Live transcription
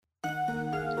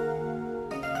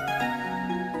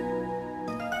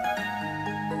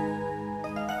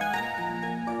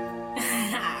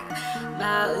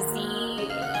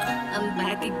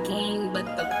the game, but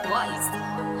the boys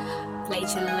play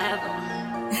your level.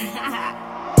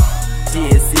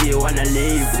 TSC wanna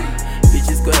leave.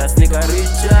 Bitches got a sneaker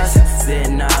Richards. Say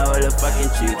now all the fucking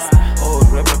chicks. Old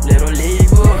rapper play to leave.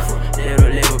 Play to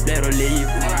leave, play to leave.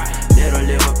 Play to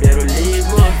leave, play to leave.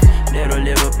 Play to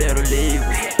leave, play to leave.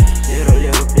 Play to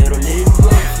leave, play to leave.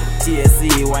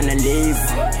 TSC wanna leave.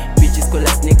 Bitches got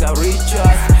a sneaker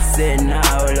Richards. Say now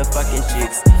all the fucking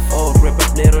chicks. Old rapper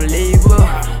play to leave.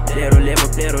 Play to leave,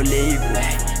 play to leave.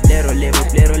 Play to leave,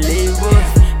 play to leave.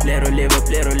 Play to leave,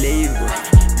 play to leave.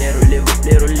 Play to leave,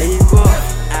 play to leave.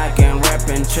 I can rap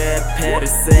and trap at the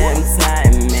same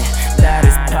time, man. That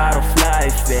is part of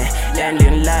life, yeah. And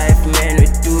in life, man, we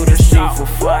do the shit for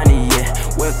funny, yeah.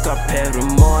 Wake up every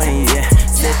morning, yeah.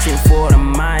 Searching for the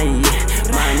money,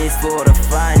 yeah. Money's for the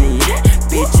funny, yeah.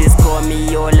 Bitches call me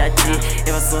Yola G.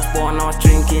 If I saw spawn, I was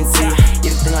drinking tea.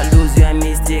 If you think I lose you, I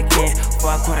mistaken.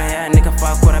 Fuck what I am, nigga,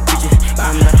 fuck what I bitch.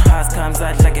 I'm the house, comes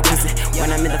out like a pussy.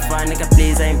 When I'm in the fun, nigga,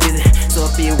 please, I ain't busy.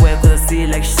 So beware, cause I see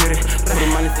like shit. Put a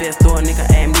manifesto, nigga,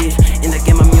 AMD. In the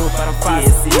game, I'm new, but I'm fast.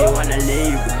 TSC wanna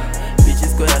leave.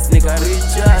 Bitches got a sneaker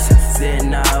Richards. Say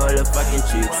now all the fucking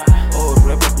chicks. Old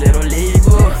rapper play to leave.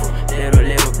 Play to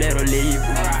leave, play to leave.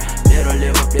 Play to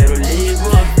leave, play to leave.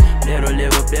 Play to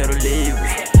leave, play to leave.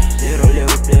 Play to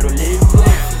leave, play to leave.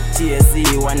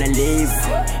 TSC wanna leave.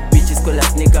 Bitches got a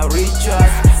sneaker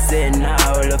Richards. Say now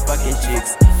all the fucking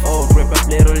chicks. Old rapper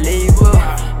play to leave.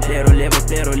 Play to leave,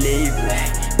 play to leave.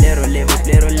 Play to leave,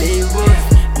 play to leave.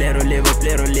 Play to leave,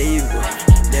 play to leave.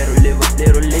 Play to leave,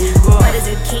 play to leave. What is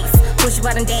it, case? Push your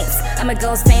button dance. I'm a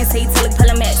ghost fan, say tell it, pull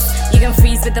a mess. You can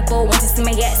freeze with the ball, want to see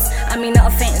my yes. I mean, no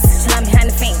offense, till I'm behind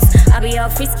the fence. I'll be all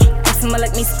frisky, acting more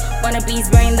like Miss. Wannabes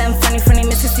wearing them funny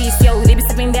Mrs. Yo, they be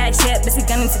sipping that shit, busy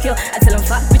gunning to kill. I tell them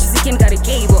fuck, bitches, you can got a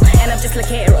cable. And I'm just like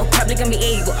a hero, probably gonna be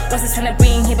able. Ross is trying to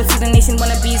bring hip to the nation.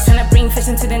 Wannabes trying to bring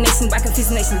fashion to the nation. Why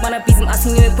confuse the nation? Wannabes, I'm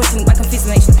asking you and pushing, why confuse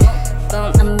the nation?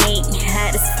 Boom, I'm made,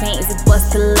 had his veins. It was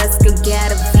to let's go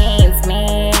get a veins,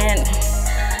 man.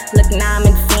 Look, now I'm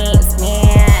in veins,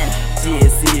 man.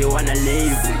 TSC wanna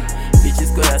leave.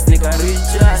 Bitches got a sneaker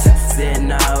Richards. Say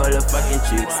now all the fucking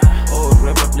chicks. Old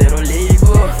rapper play to leave.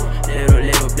 Play to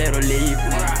leave, play to leave.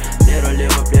 Play to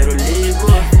leave, play to leave.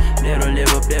 Play to leave,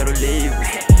 play to leave.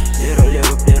 Play to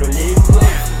leave, play to leave.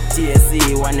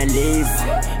 TSC wanna leave.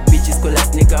 Bitches got a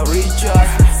sneaker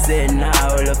Richards. Say now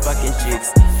all the fucking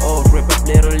chicks. Old rapper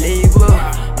play to leave.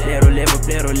 Play to leave,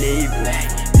 play to leave.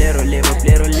 Play to leave,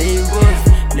 play to leave.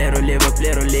 Play to leave,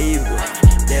 play to leave.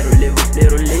 Play to leave, play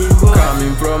to leave.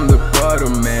 Coming from the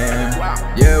bottom, man.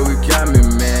 Yeah, we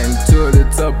coming, man. To the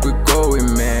top we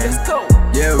going, man.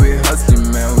 Yeah, we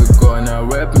hustling, man. We gonna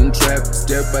rap and trap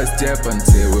step by step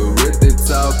until we reach the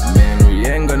top, man. We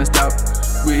ain't gonna stop.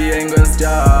 We ain't gonna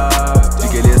stop.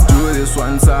 Nigga, let's do this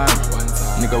one time.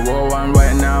 Nigga, roll one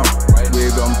right now.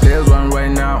 We gon' play one right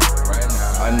now.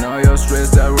 I know you're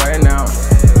stressed out right now.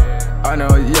 I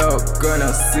know you're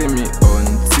gonna see me on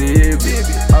TV.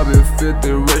 I'll be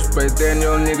filthy rich, but then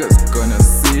your niggas gonna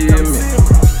see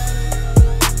me.